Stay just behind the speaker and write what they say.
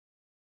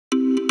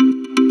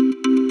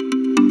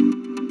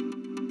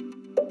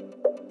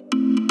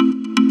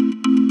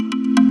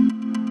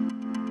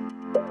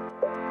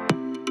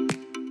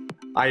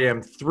I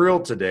am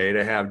thrilled today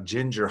to have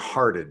Ginger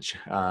Hardage.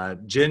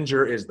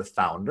 Ginger is the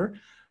founder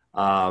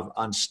of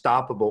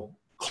Unstoppable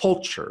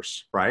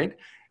Cultures, right?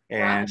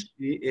 And Right.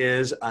 she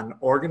is an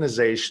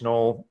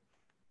organizational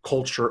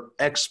culture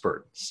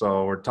expert.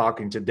 So we're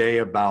talking today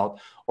about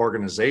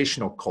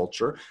organizational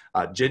culture.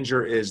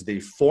 Ginger is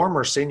the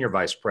former senior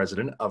vice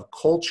president of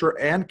culture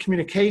and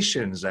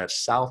communications at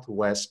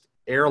Southwest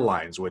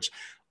Airlines, which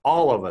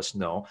all of us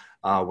know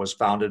was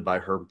founded by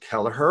Herb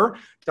Kelleher.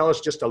 Tell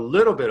us just a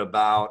little bit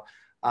about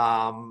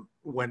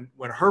when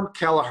Herb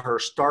Kelleher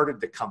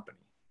started the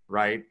company,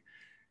 right?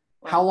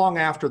 How Right. long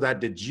after that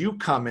did you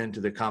come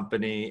into the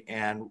company,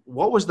 and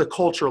what was the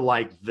culture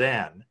like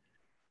then?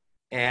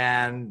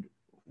 And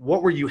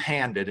what were you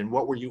handed and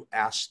what were you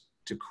asked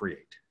to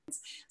create?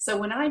 So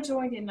when I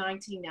joined in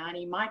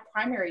 1990, my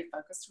primary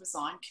focus was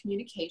on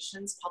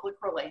communications, public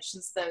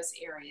relations, those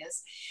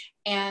areas.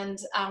 And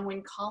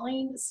when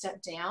Colleen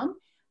stepped down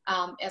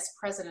as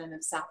president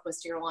of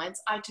Southwest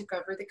Airlines, I took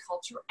over the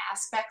culture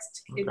aspects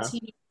to Okay.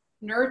 continue to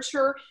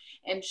nurture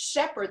and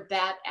shepherd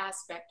that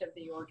aspect of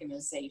the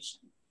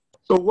organization.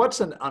 So what's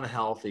an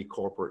unhealthy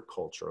corporate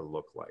culture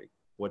look like?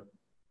 What?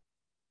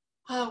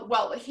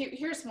 Well,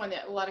 here's one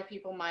that a lot of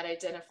people might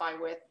identify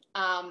with.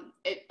 I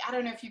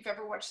don't know if you've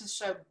ever watched the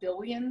show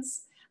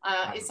Billions.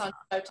 It's on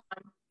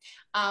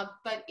Showtime.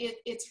 But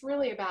it's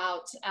really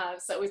about,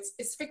 so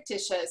it's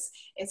fictitious.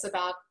 It's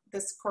about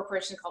this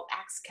corporation called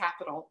Axe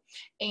Capital.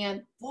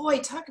 And boy,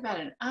 talk about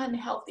an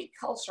unhealthy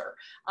culture.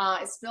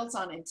 It's built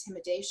on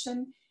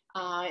intimidation.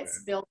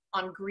 It's built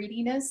on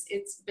greediness.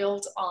 It's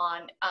built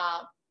on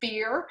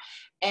fear.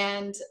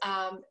 And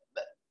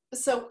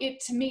so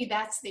to me,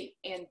 that's the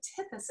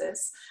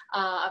antithesis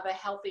of a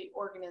healthy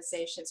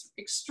organization. It's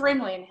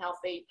extremely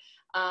unhealthy.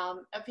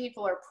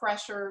 People are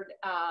pressured.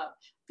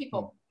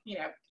 People,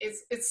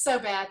 it's so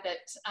bad that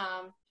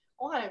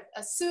a lot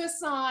of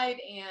suicide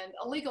and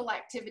illegal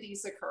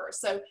activities occur.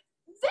 So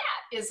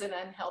that is an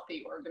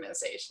unhealthy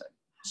organization.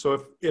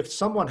 So if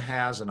someone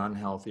has an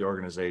unhealthy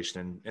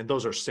organization, and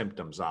those are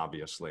symptoms,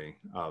 obviously,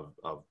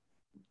 of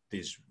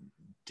these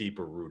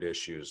deeper root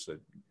issues that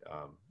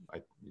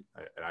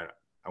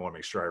I want to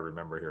make sure I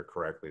remember here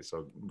correctly.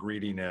 So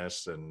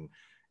greediness and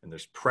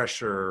there's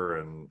pressure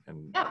and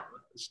Yeah.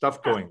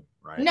 stuff going,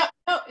 right? No,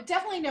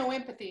 definitely no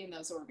empathy in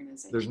those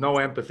organizations. There's no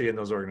empathy in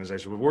those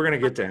organizations. We're going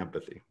to get to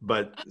empathy.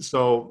 But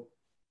so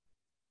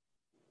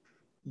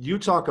you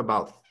talk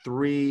about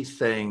three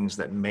things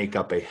that make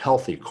up a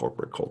healthy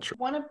corporate culture.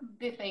 One of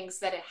the things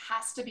that it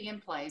has to be in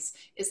place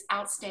is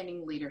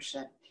outstanding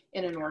leadership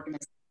in an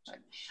organization.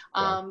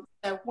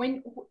 So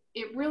when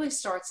it really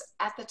starts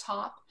at the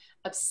top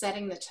of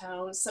setting the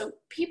tone, so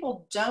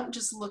people don't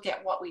just look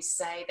at what we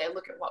say, they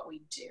look at what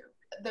we do.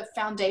 The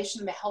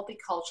foundation of a healthy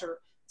culture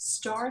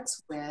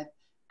starts with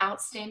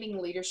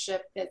outstanding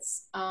leadership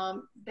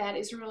that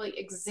is really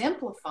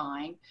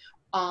exemplifying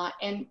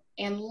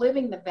and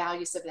living the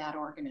values of that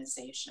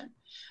organization.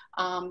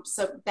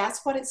 So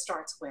that's what it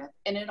starts with,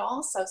 and it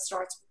also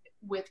starts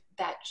with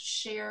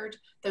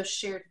those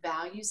shared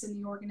values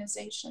in the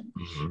organization.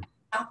 Mm-hmm.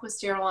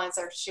 Southwest Airlines,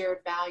 our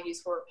shared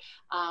values were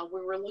we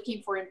were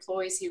looking for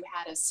employees who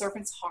had a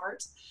servant's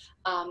heart,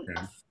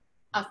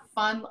 a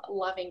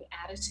fun-loving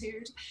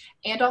attitude,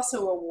 and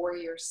also a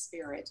warrior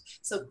spirit.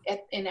 So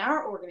in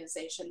our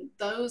organization,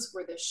 those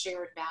were the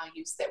shared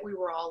values that we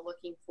were all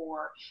looking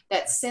for,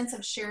 that sense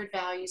of shared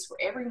values where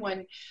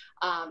everyone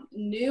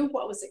knew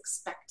what was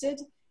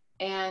expected,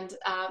 and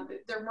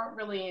there weren't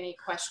really any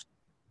questions.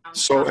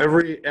 So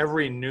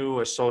every new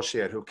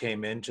associate who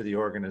came into the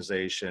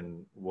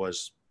organization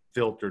was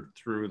filtered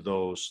through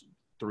those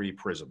three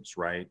prisms,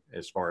 right?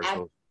 As far as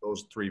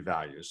those three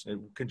values.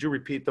 And could you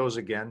repeat those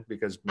again?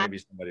 Because maybe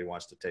somebody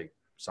wants to take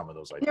some of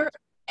those ideas.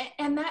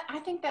 And I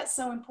think that's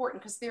so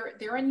important because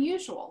they're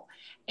unusual.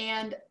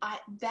 And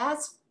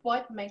that's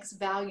what makes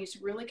values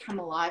really come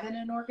alive in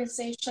an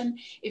organization,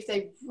 if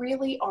they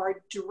really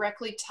are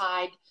directly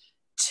tied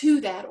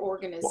to that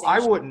organization. Well, I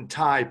wouldn't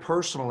tie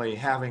personally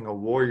having a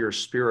warrior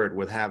spirit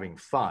with having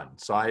fun.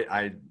 So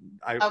I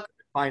okay.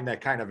 Find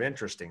that kind of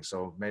interesting.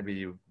 So maybe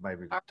you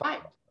talk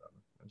about that.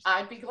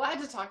 I'd be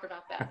glad to talk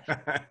about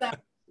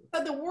that.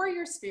 But the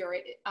warrior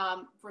spirit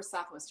for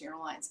Southwest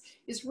Airlines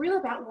is really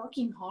about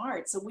working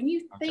hard. So when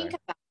you think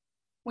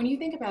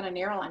about an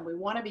airline, we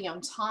want to be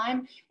on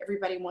time.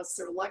 Everybody wants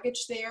their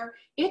luggage there.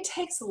 It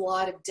takes a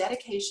lot of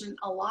dedication,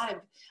 a lot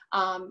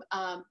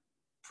of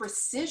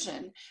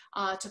precision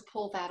to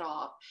pull that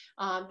off.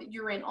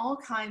 You're in all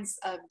kinds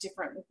of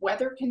different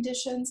weather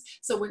conditions.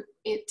 So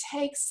it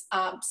takes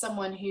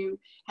someone who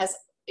has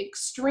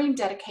extreme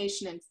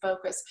dedication and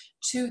focus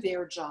to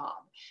their job.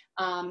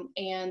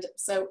 And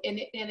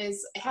it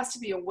has to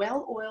be a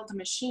well-oiled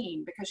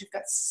machine because you've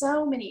got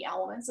so many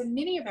elements, and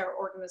many of our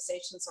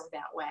organizations are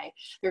that way.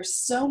 There's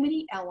so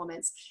many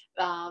elements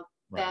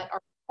that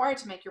are required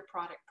to make your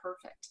product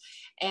perfect.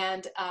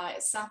 And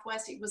at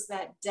Southwest, it was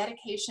that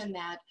dedication,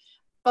 that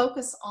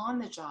focus on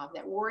the job,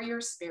 that warrior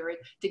spirit,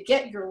 to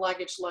get your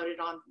luggage loaded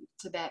on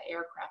to that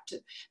aircraft,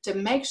 to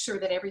make sure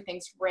that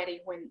everything's ready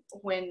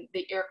when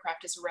the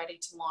aircraft is ready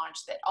to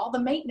launch, that all the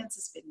maintenance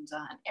has been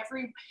done,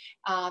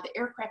 the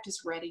aircraft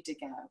is ready to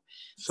go.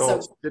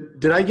 So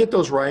did I get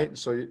those right?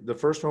 So the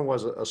first one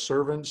was a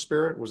servant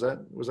spirit. Was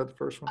that the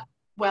first one?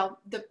 Well,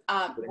 the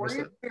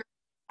warrior spirit,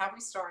 how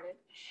we started.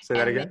 Say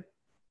that again.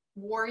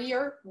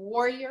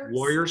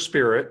 Warrior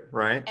spirit,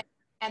 right?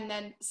 And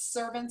then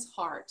servant's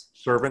heart.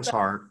 Servant's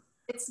heart.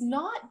 It's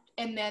not,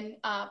 and then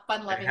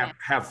fun loving.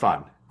 Have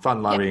fun.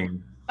 Fun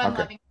loving. Yeah, fun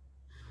loving.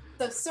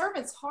 So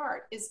servant's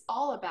heart is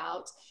all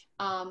about,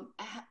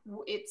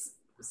 it's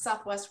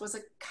Southwest was a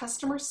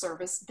customer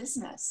service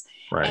business.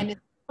 Right. And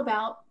it's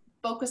about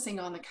focusing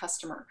on the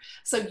customer.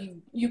 So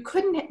you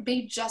couldn't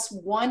be just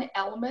one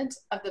element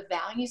of the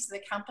values of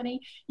the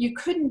company. You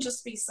couldn't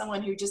just be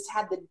someone who just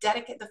had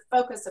the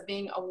focus of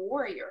being a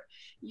warrior.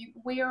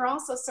 We are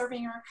also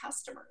serving our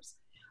customers.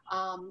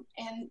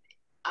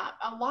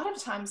 A lot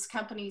of times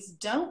companies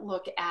don't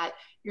look at,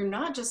 you're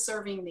not just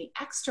serving the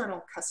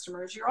external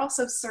customers, you're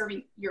also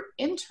serving your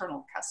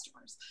internal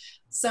customers.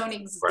 So an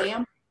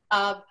example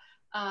of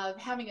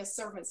having a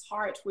servant's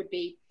heart would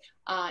be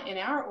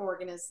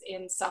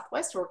in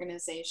Southwest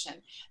organization.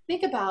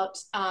 Think about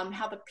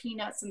how the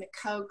peanuts and the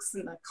Cokes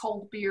and the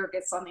cold beer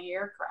gets on the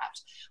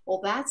aircraft. Well,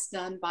 that's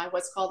done by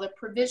what's called a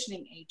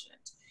provisioning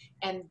agent.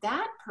 And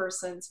that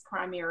person's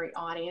primary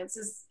audience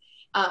is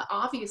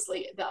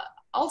obviously the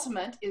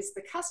ultimate is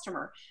the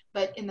customer,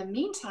 but in the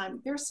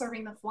meantime, they're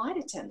serving the flight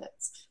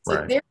attendants.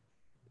 So their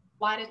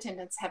flight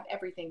attendants have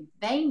everything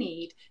they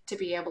need to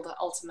be able to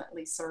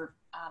ultimately serve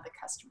the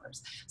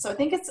customers. So I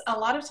think it's a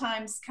lot of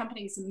times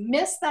companies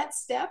miss that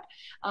step.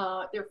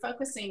 They're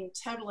focusing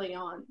totally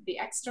on the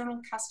external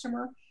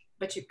customer,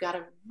 but you've got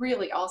to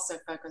really also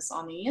focus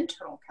on the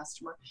internal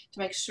customer to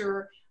make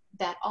sure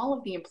that all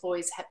of the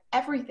employees have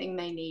everything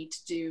they need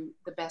to do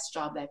the best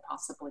job they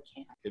possibly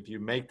can. If you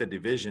make the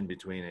division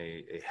between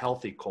a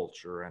healthy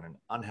culture and an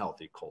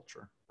unhealthy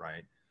culture,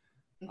 right?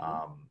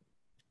 Mm-hmm.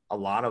 A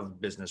lot of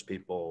business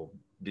people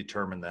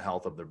determine the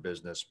health of their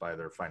business by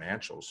their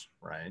financials,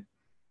 right?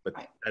 But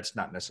that's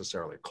not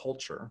necessarily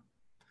culture.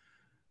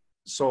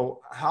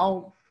 So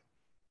how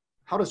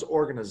does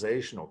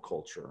organizational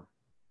culture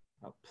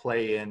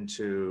play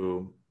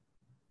into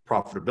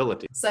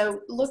profitability?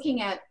 So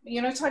looking at,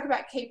 talk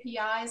about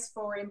KPIs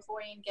for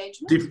employee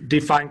engagement.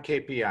 Define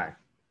KPI.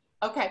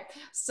 Okay,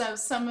 so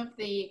some of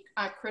the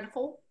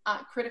critical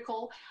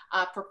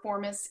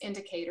performance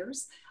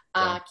indicators,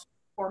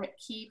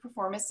 key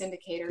performance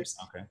indicators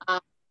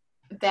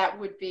that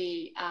would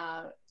be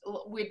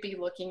we'd be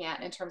looking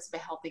at in terms of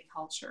a healthy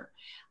culture.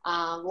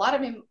 A lot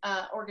of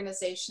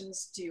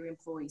organizations do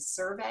employee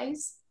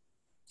surveys.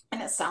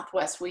 And at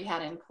Southwest, we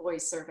had an employee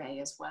survey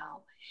as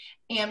well.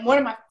 And one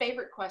of my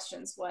favorite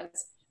questions was,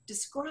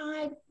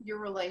 describe your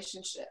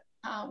relationship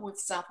with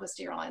Southwest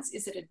Airlines.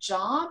 Is it a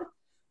job,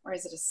 or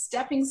is it a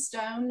stepping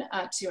stone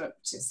to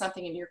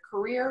something in your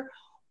career,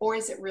 or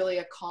is it really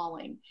a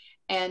calling?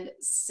 And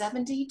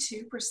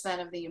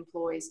 72% of the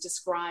employees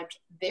described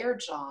their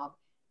job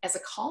as a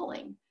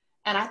calling.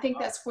 And I think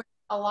that's where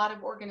a lot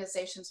of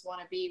organizations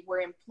want to be,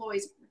 where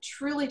employees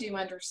truly do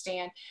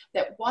understand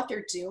that what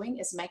they're doing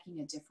is making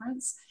a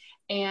difference.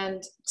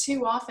 And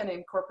too often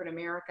in corporate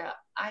America,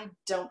 I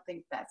don't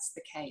think that's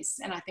the case.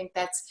 And I think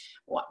that's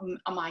what,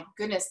 oh my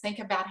goodness, think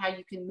about how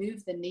you can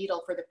move the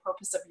needle for the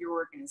purpose of your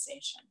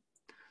organization.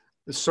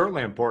 It's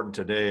certainly important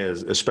today,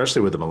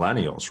 especially with the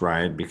millennials,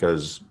 right?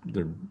 Because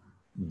they're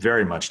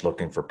very much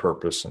looking for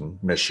purpose and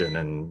mission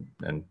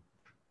and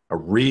a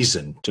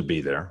reason to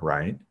be there,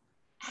 right?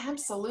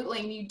 Absolutely.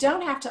 And you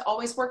don't have to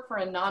always work for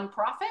a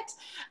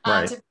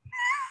nonprofit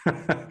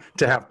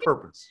to have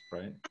purpose,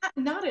 right?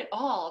 Not at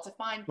all, to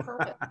find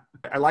purpose.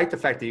 I like the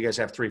fact that you guys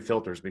have 3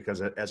 filters,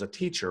 because as a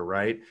teacher,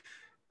 right,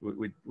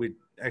 we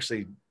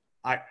actually,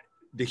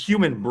 the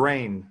human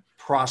brain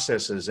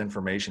processes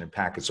information in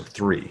packets of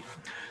 3.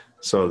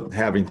 So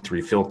having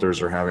 3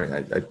 filters, or having,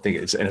 I think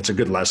it's a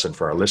good lesson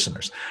for our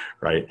listeners,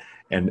 right?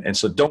 And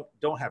so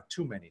don't have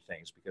too many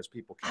things, because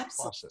people can't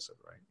process it,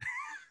 right?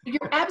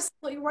 You're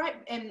absolutely right.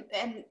 And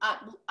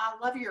I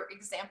love your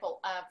example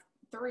of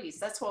 3s.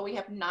 That's why we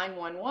have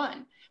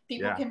 911.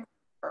 People can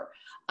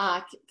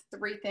remember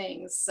 3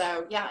 things.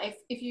 So yeah,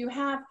 if you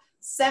have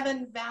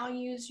 7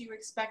 values you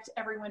expect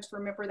everyone to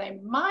remember, they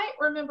might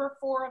remember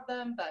 4 of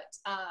them, but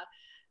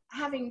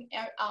having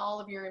all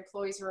of your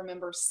employees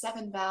remember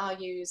 7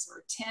 values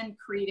or 10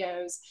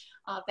 credos,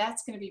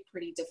 that's going to be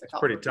pretty difficult. It's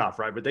pretty tough,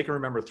 right? But they can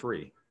remember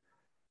 3.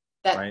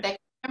 Right? They can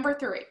remember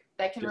 3.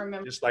 They can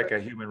remember. Just like a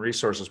human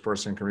resources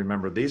person can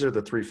remember, these are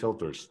the 3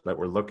 filters that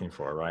we're looking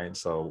for, right?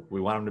 So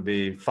we want them to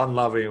be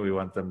fun-loving. We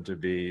want them to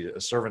be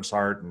a servant's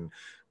heart. And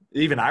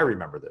even I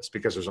remember this,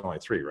 because there's only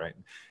 3, right?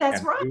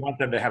 That's right. We want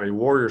them to have a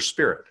warrior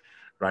spirit,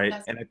 right?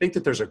 And I think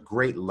that there's a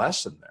great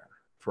lesson there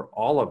for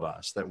all of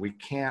us, that we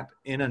can't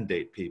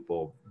inundate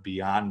people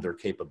beyond their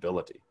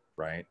capability,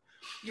 right?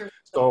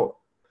 So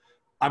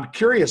I'm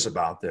curious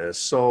about this.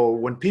 So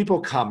when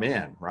people come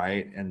in,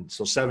 right, and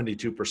so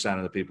 72%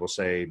 of the people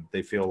say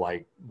they feel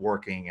like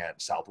working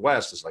at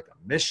Southwest is like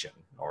a mission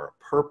or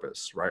a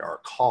purpose, right, or a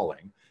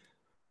calling.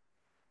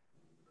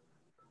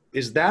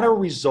 Is that a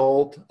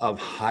result of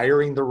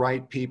hiring the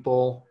right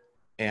people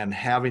and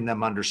having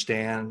them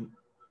understand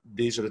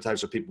these are the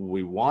types of people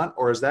we want,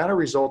 or is that a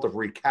result of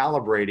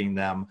recalibrating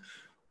them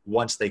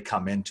once they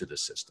come into the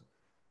system?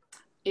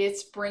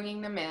 It's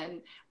bringing them in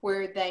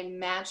where they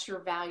match your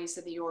values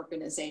of the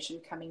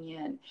organization coming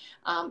in.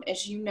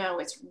 As you know,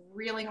 it's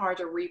really hard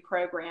to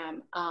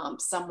reprogram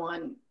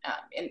someone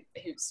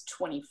who's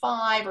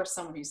 25 or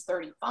someone who's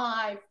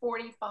 35,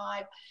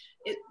 45.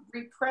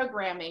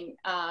 Reprogramming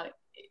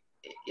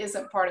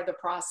isn't part of the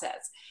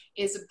process.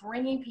 Is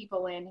bringing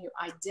people in who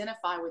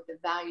identify with the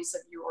values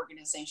of your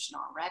organization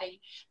already.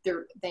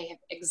 They have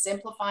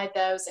exemplified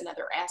those in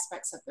other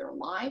aspects of their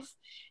life.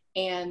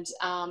 And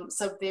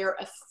so they're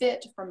a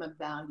fit from a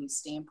value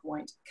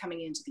standpoint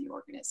coming into the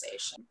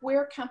organization.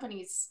 Where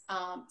companies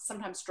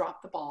sometimes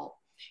drop the ball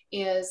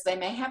is they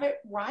may have it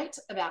right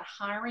about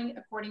hiring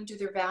according to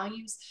their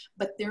values,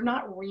 but they're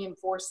not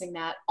reinforcing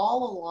that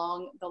all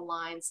along the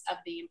lines of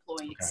the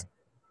employees.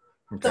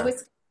 Okay. So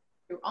it's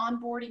through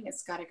onboarding,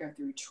 it's got to go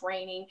through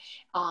training.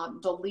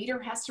 The leader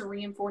has to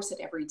reinforce it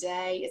every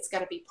day. It's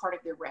got to be part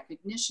of their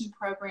recognition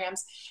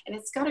programs, and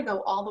it's got to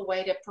go all the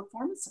way to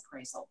performance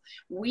appraisal.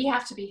 We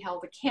have to be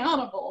held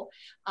accountable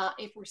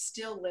if we're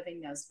still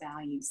living those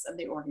values of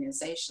the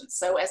organization.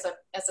 So as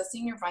a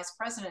senior vice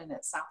president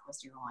at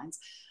Southwest Airlines,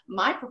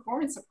 my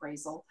performance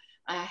appraisal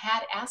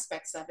had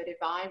aspects of it if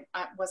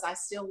was I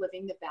still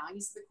living the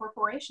values of the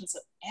corporation. So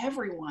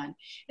everyone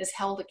is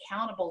held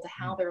accountable to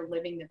how they're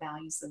living the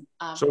values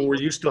of so were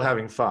you still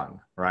having fun,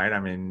 right? I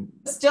mean,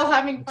 still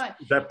having fun.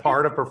 Is that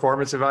part of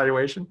performance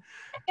evaluation?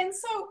 And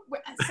so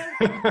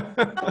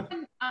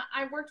someone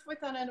I worked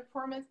with on a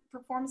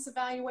performance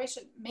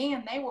evaluation,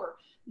 man, they were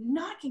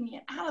knocking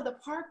it out of the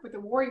park with the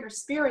warrior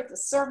spirit, the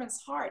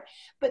servant's heart,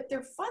 but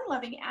their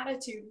fun-loving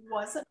attitude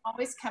wasn't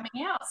always coming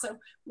out. So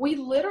we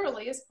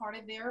literally, as part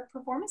of their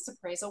performance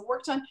appraisal,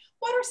 worked on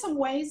what are some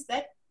ways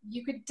that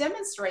you could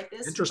demonstrate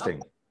this. Interesting.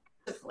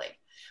 Effectively.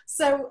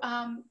 So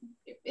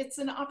it's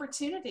an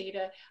opportunity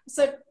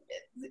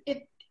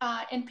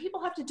and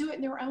people have to do it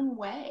in their own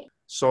way.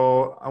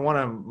 So I want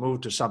to move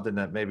to something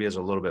that maybe is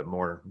a little bit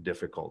more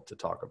difficult to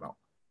talk about,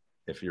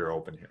 if you're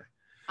open here.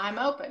 I'm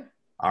open.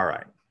 All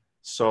right.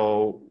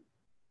 So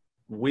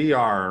we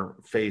are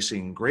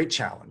facing great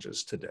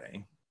challenges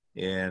today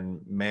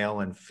in male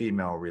and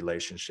female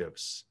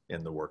relationships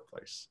in the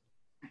workplace.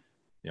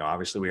 You know,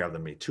 obviously we have the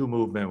Me Too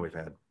movement. We've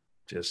had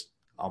just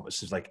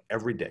almost, it's like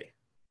every day,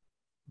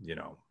 you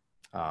know,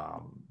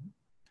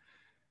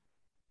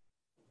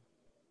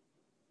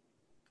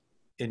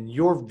 in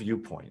your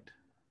viewpoint,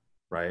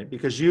 right?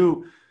 Because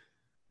you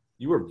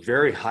were a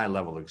very high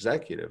level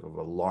executive of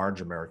a large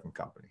American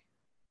company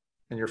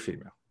and you're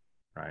female,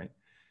 right?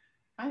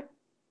 Right.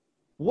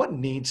 What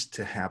needs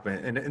to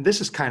happen? And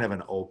this is kind of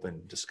an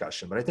open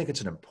discussion, but I think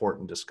it's an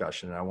important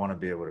discussion. And I want to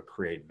be able to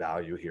create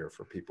value here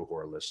for people who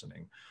are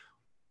listening.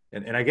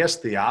 And I guess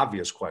the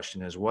obvious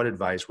question is, what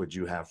advice would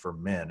you have for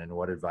men and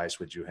what advice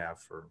would you have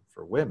for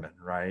women,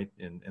 right?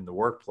 In the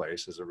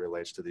workplace as it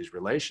relates to these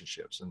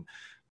relationships.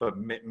 But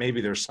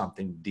maybe there's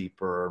something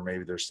deeper, or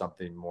maybe there's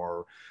something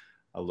more,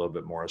 a little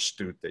bit more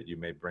astute that you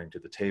may bring to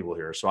the table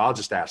here. So I'll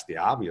just ask the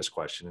obvious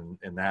question,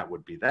 and that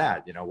would be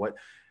that,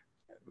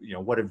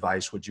 what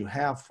advice would you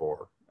have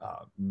for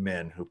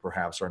men who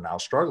perhaps are now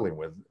struggling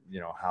with,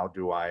 how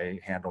do I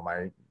handle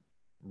my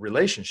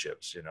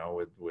relationships,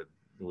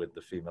 with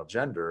the female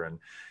gender?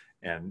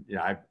 And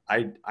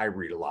I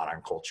read a lot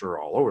on culture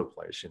all over the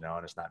place, and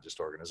it's not just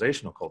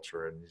organizational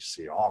culture, and you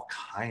see all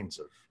kinds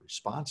of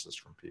responses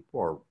from people,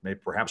 or maybe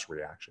perhaps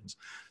reactions.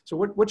 So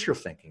what's your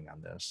thinking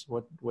on this?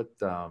 What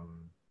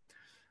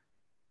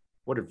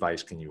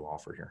advice can you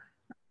offer here?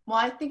 Well,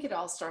 I think it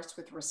all starts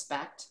with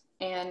respect.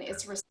 And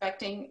it's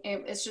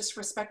just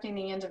respecting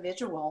the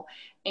individual.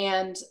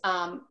 And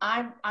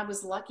I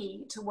was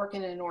lucky to work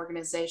in an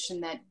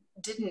organization that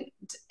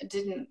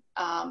didn't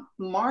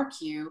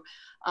mark you,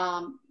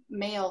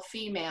 male,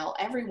 female.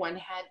 Everyone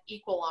had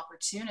equal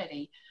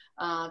opportunity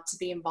to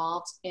be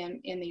involved in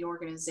the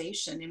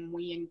organization, and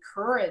we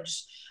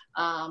encouraged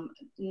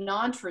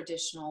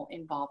non-traditional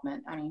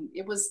involvement. I mean,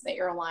 it was the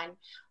airline.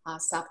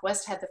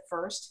 Southwest had the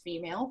first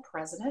female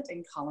president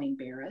in Colleen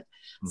Barrett,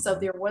 so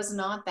there was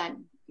not that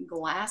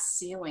glass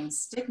ceiling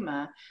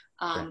stigma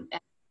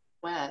at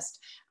West,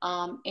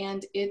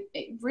 and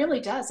it really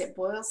does. It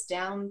boils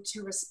down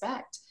to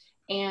respect,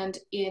 and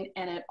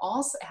it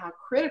also how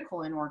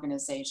critical in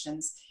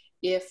organizations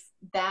if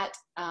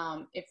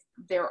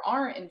there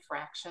are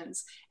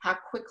infractions, how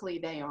quickly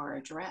they are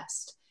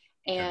addressed,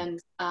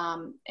 and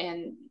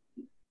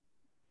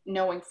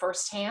knowing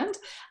firsthand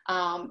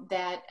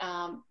that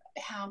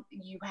how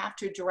you have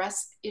to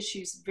address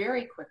issues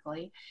very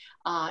quickly,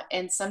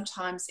 and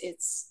sometimes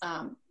it's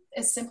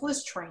as simple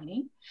as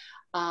training,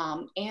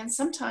 and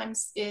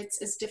sometimes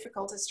it's as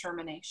difficult as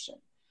termination.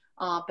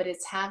 but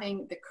it's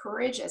having the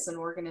courage as an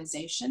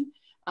organization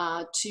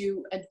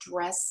to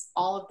address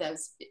all of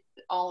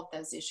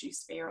those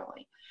issues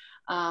fairly.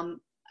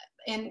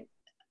 And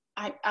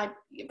I,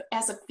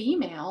 as a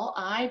female,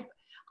 I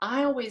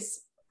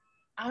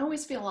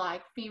always feel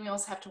like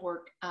females have to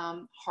work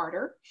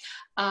harder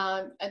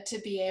to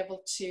be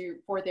able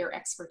for their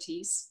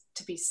expertise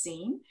to be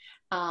seen.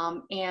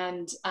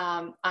 And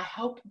I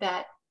hope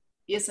that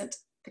isn't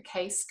the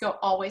case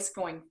always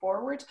going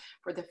forward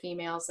for the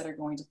females that are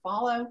going to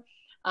follow.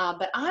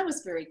 But I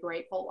was very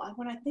grateful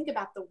when I think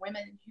about the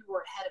women who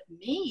were ahead of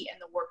me in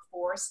the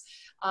workforce,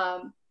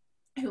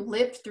 who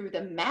lived through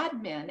the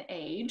Mad Men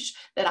age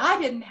that I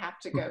didn't have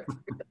to go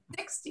through the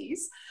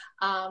 60s,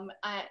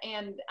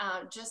 and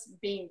just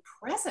being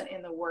present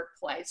in the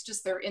workplace,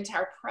 just their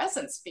entire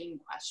presence being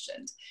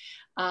questioned.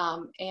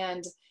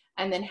 And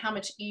then how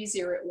much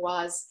easier it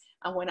was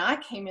when I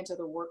came into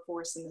the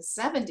workforce in the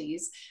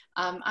 70s.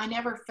 I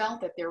never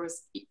felt that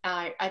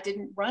I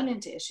didn't run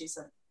into issues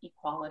of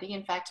equality.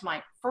 In fact,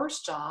 my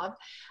first job,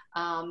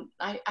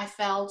 I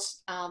felt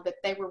that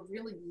they were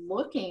really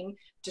looking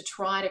to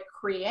try to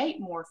create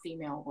more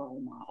female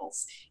role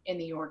models in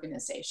the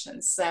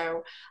organization.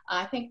 So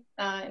I think,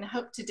 and I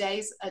hope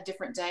today's a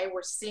different day.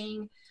 We're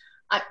seeing,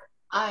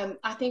 I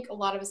think a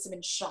lot of us have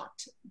been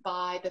shocked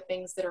by the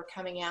things that are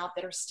coming out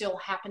that are still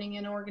happening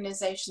in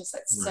organizations.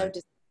 That's right.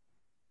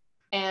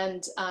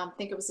 And I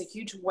think it was a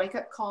huge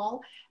wake-up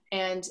call.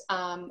 And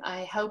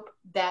I hope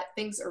that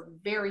things are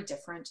very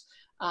different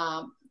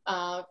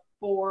for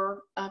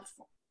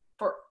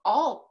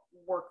all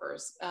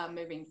workers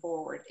moving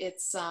forward.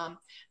 It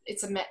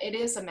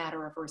is a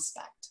matter of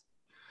respect.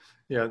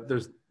 Yeah,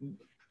 there's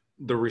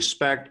the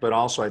respect, but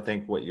also I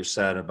think what you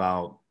said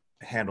about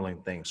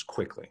handling things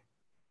quickly.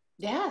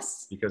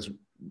 Yes. Because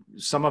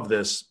some of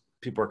this,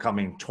 people are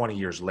coming 20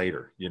 years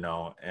later,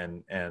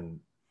 and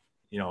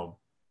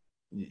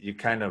you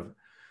kind of,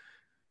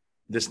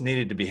 this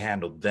needed to be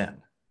handled then,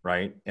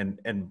 right?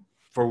 And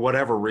for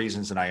whatever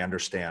reasons, and I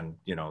understand,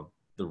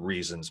 the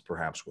reasons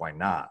perhaps why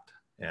not,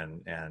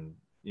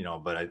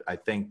 but I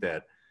think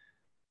that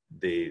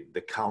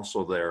the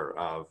counsel there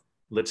of,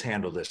 let's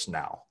handle this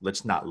now.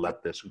 Let's not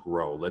let this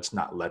grow. Let's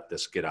not let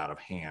this get out of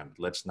hand.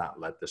 Let's not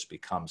let this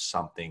become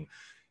something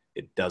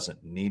it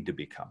doesn't need to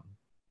become.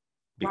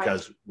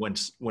 Because right.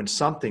 when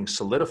something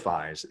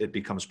solidifies, it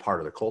becomes part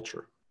of the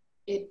culture.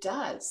 It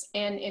does.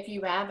 And if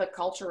you have a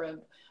culture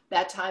of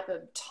that type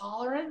of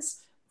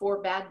tolerance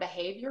for bad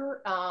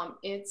behavior,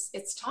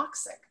 it's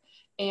toxic,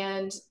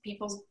 and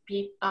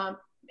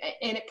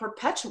and it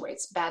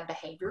perpetuates bad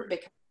behavior,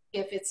 because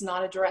if it's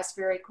not addressed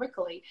very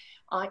quickly,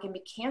 it can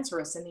be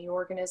cancerous in the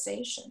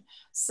organization.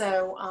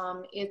 So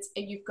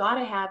you've got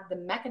to have the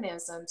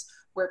mechanisms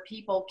where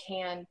people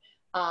can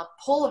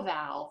pull a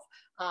valve,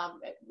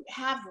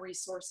 have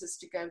resources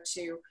to go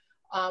to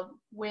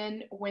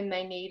when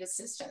they need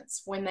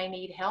assistance, when they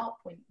need help,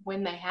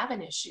 when they have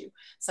an issue.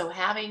 So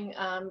having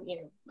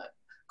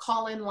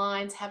call-in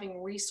lines,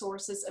 having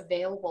resources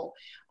available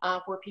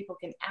where people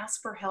can ask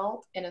for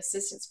help and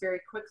assistance very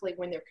quickly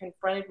when they're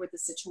confronted with a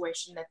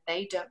situation that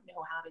they don't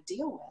know how to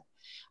deal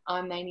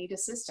with. They need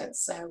assistance.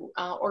 So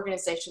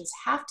organizations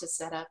have to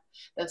set up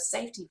those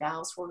safety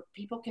valves where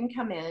people can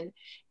come in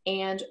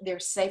and they're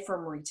safe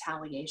from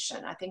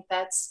retaliation. I think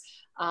that's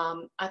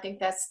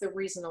the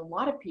reason a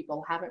lot of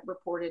people haven't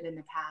reported in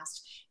the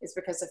past, is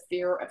because of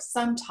fear of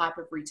some type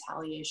of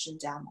retaliation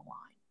down the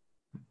line.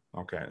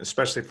 Okay,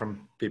 especially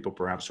from people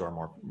perhaps who are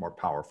more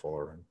powerful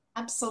or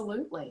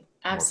absolutely.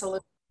 And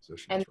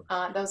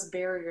those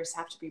barriers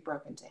have to be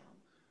broken down.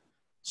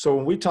 So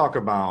when we talk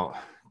about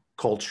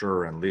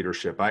culture and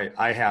leadership,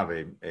 I have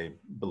a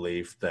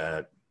belief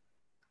that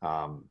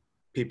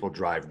people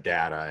drive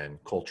data and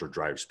culture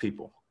drives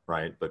people,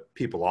 right? But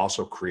people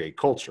also create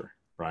culture,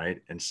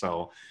 right? And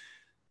so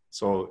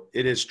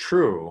it is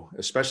true,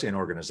 especially in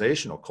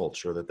organizational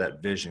culture,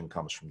 that vision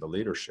comes from the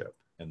leadership,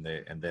 and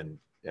then,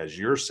 as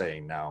you're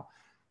saying now,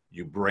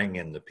 you bring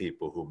in the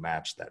people who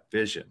match that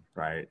vision,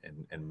 right?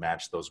 And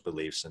match those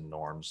beliefs and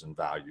norms and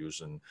values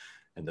and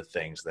the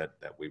things that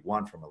we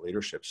want from a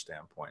leadership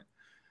standpoint.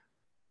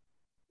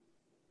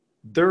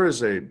 There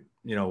is when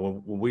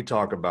we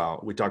talk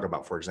about,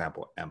 for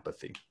example,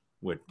 empathy,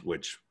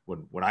 which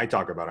when I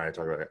talk about it,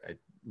 I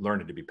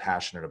learned to be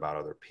passionate about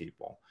other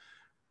people.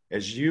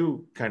 As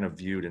you kind of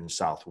viewed in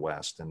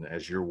Southwest, and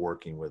as you're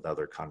working with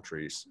other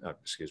countries,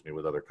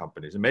 with other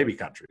companies, and maybe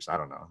countries, I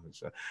don't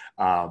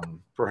know,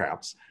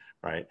 perhaps,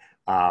 right?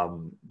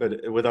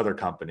 But with other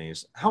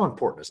companies, how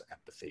important is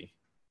empathy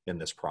in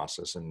this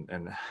process,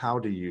 and how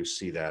do you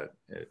see that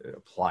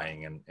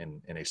applying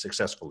in a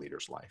successful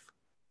leader's life?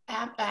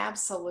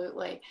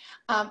 Absolutely.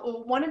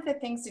 Well, one of the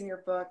things in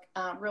your book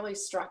really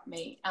struck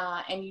me,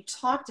 and you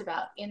talked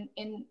about in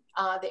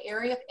the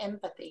area of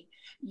empathy,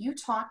 you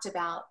talked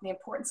about the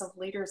importance of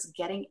leaders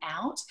getting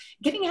out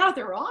of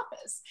their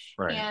office.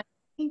 Right. And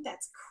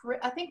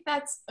I think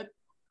that's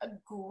a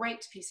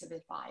great piece of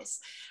advice.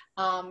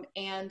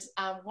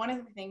 One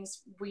of the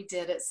things we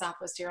did at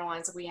Southwest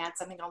Airlines, we had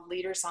something called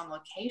Leaders on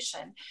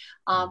Location,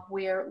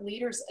 where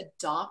leaders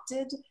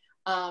adopted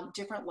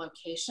different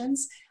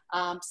locations.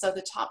 So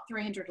the top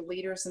 300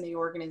 leaders in the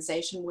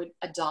organization would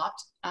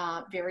adopt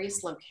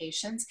various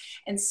locations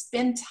and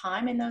spend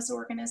time in those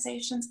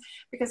organizations,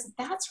 because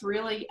that's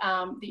really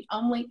the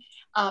only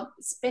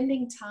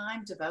spending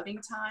time, devoting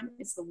time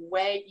is the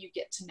way you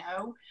get to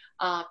know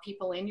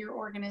people in your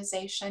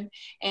organization,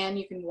 and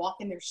you can walk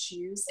in their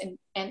shoes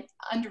and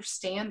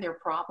understand their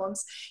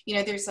problems. You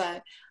know, there's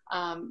a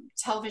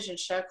television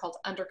show called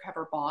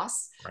Undercover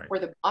Boss, right, where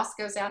the boss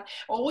goes out.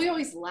 Well, we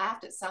always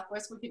laughed at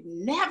Southwest. We could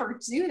never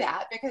do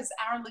that because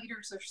our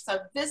leaders are so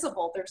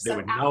visible. They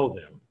would know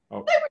them.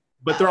 Oh,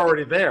 but they're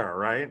already there,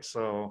 right?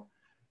 So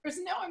there's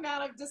no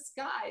amount of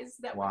disguise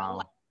that would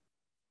allow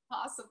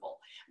possible,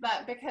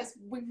 but because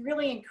we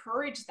really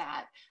encourage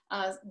that,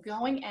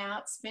 going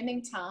out,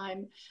 spending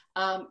time.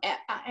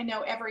 I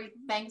know every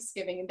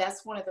Thanksgiving,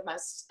 that's one of the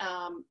most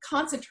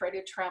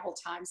concentrated travel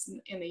times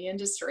in the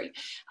industry,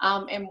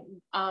 and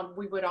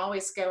we would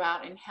always go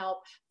out and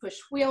help push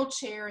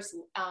wheelchairs,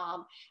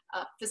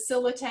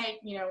 facilitate,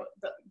 you know,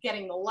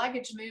 getting the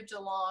luggage moved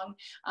along.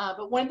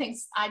 But one of the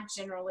things I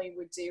generally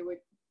would do would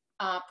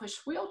push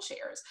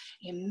wheelchairs,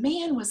 and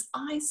man, was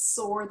I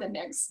sore the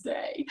next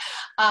day,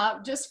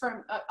 just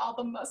from all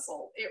the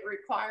muscle it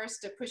requires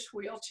to push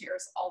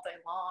wheelchairs all day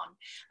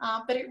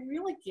long. But it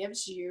really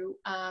gives you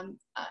an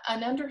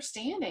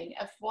understanding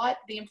of what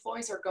the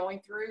employees are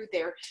going through,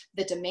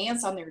 the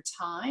demands on their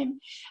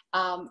time.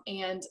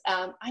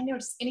 I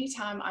noticed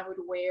anytime I would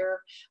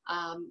wear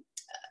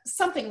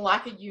something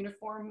like a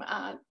uniform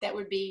that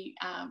would be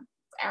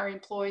our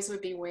employees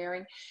would be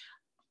wearing,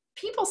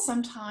 people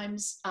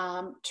sometimes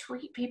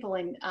treat people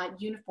in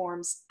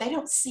uniforms, they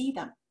don't see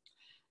them.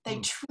 They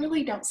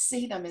truly don't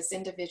see them as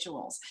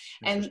individuals.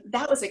 And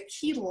that was a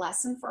key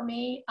lesson for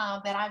me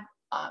that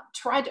I've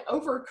tried to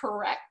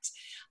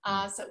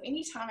overcorrect. So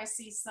anytime I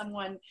see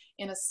someone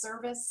in a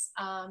service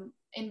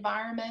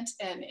environment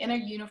and in a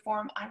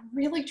uniform, I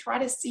really try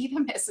to see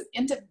them as an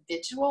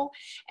individual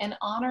and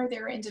honor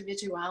their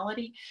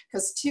individuality,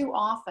 because too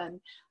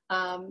often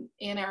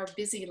in our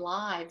busy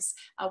lives,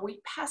 we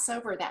pass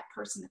over that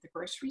person at the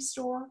grocery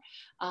store,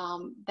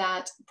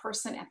 that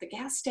person at the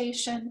gas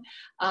station,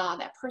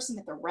 that person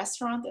at the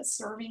restaurant that's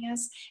serving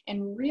us,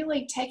 and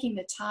really taking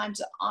the time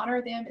to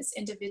honor them as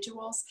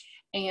individuals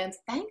and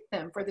thank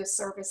them for the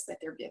service that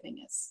they're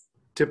giving us.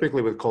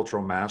 Typically with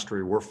cultural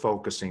mastery, we're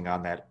focusing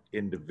on that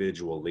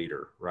individual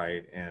leader,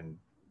 right? And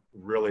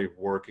really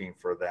working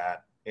for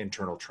that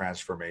internal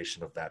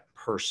transformation of that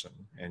person.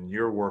 And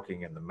you're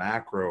working in the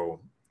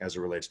macro as it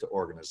relates to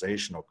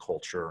organizational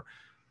culture,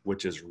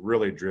 which is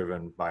really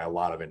driven by a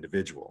lot of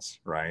individuals,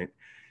 right?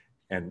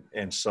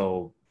 And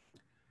so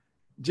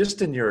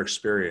just in your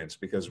experience,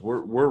 because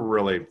we're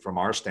really, from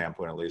our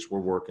standpoint at least, we're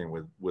working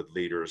with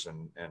leaders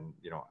and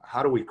you know,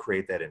 how do we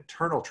create that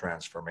internal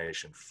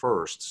transformation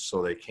first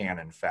so they can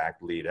in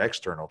fact lead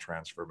external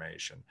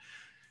transformation?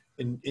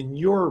 In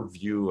your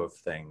view of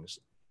things,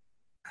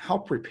 how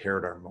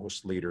prepared are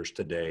most leaders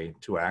today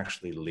to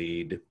actually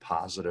lead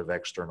positive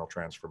external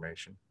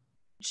transformation?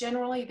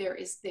 Generally, there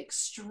is the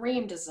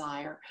extreme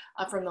desire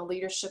from the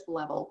leadership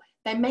level.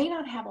 They may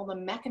not have all the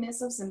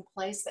mechanisms in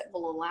place that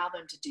will allow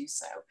them to do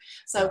so.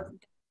 So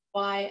that's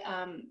why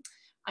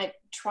I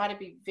try to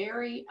be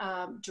very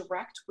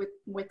direct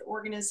with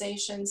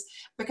organizations,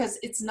 because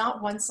it's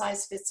not one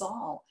size fits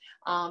all.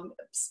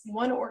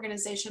 One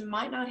organization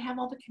might not have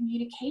all the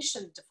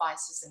communication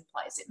devices in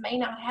place. It may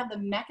not have the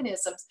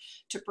mechanisms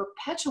to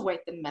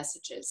perpetuate the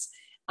messages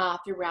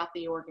throughout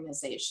the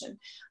organization.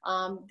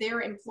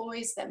 Their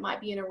employees that might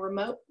be in a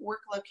remote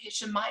work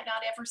location might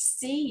not ever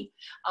see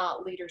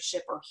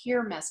leadership or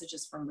hear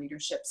messages from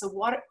leadership. So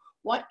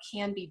what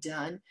can be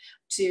done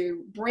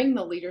to bring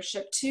the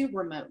leadership to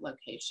remote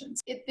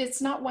locations?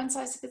 It's not one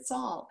size fits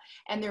all.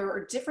 And there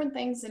are different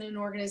things in an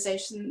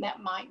organization that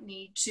might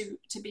need to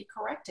be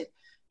corrected.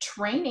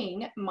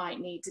 Training might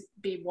need to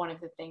be one of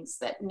the things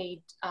that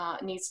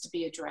needs to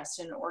be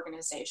addressed in an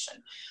organization,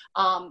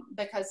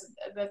 because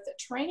the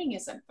training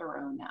isn't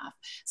thorough enough.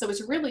 So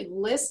it's really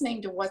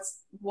listening to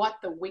what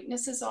the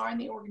weaknesses are in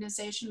the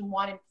organization,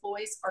 what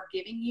employees are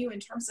giving you in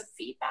terms of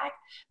feedback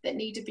that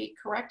need to be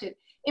corrected.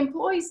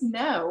 Employees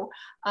know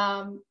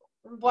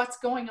what's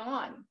going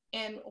on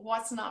and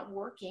what's not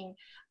working,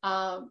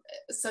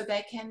 so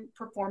they can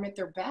perform at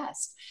their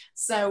best.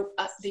 So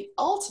the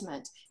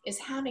ultimate is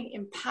having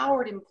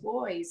empowered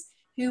employees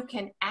who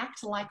can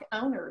act like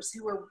owners,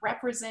 who are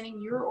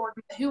representing your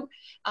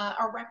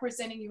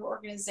representing your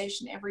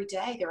organization every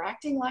day. They're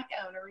acting like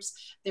owners.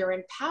 They're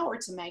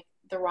empowered to make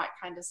the right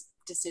kind of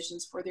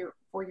decisions for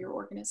your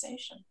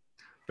organization.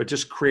 But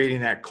just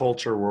creating that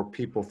culture where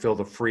people feel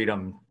the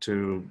freedom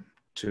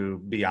to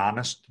be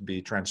honest,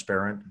 be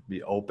transparent,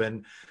 be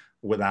open,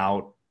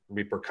 without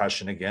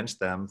repercussion against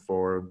them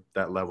for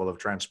that level of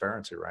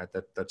transparency, right?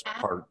 That's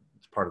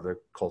part of the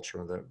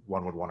culture that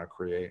one would want to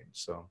create.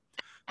 So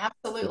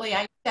Absolutely.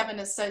 I have an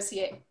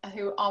associate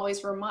who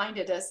always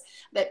reminded us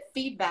that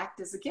feedback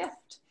is a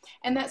gift.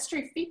 And that's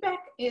true. Feedback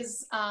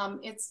is,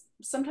 it's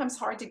sometimes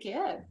hard to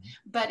give,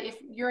 but if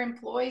your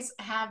employees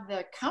have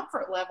the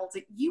comfort levels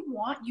that you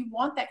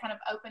want that kind of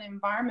open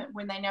environment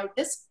when they know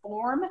this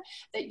form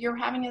that you're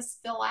having us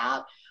fill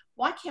out,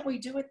 why can't we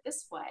do it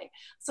this way?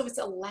 So it's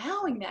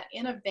allowing that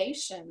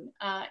innovation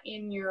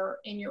in your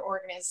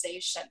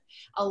organization,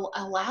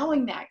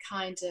 allowing that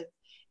kind of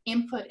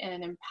input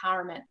and an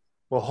empowerment.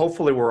 Well,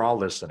 hopefully we're all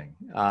listening.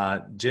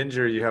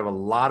 Ginger, you have a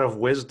lot of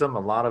wisdom, a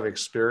lot of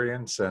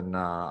experience, and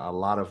a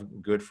lot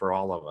of good for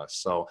all of us.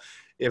 So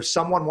if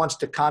someone wants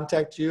to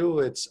contact you,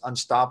 it's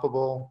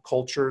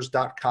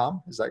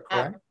unstoppablecultures.com. Is that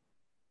correct?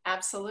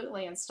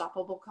 Absolutely,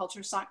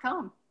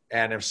 unstoppablecultures.com.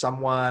 And if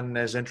someone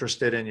is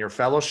interested in your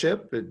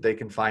fellowship, they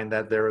can find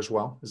that there as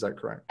well. Is that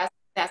correct?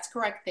 That's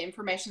correct. The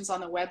information's on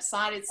the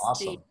website. It's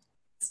awesome. The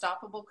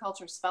Unstoppable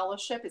Cultures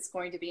Fellowship. It's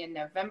going to be in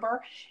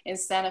November in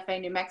Santa Fe,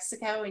 New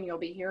Mexico, and you'll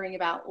be hearing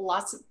about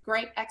lots of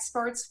great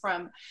experts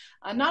from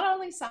not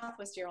only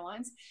Southwest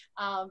Airlines,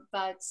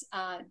 but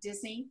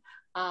Disney,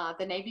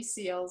 the Navy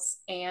SEALs,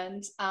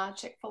 and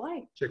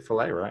Chick-fil-A.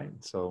 Chick-fil-A, right?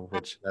 So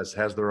which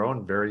has their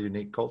own very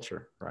unique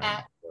culture,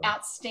 right?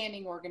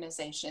 Outstanding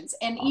organizations,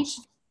 and awesome. Each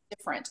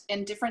different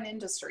in different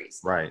industries.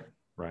 Right,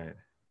 right.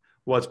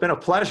 Well, it's been a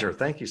pleasure.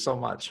 Thank you so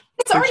much.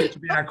 Appreciate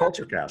you being on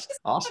CultureCast.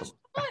 Awesome.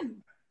 Fun.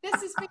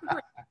 This has been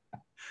great.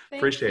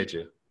 Appreciate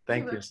you.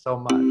 Thank you so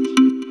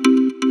much.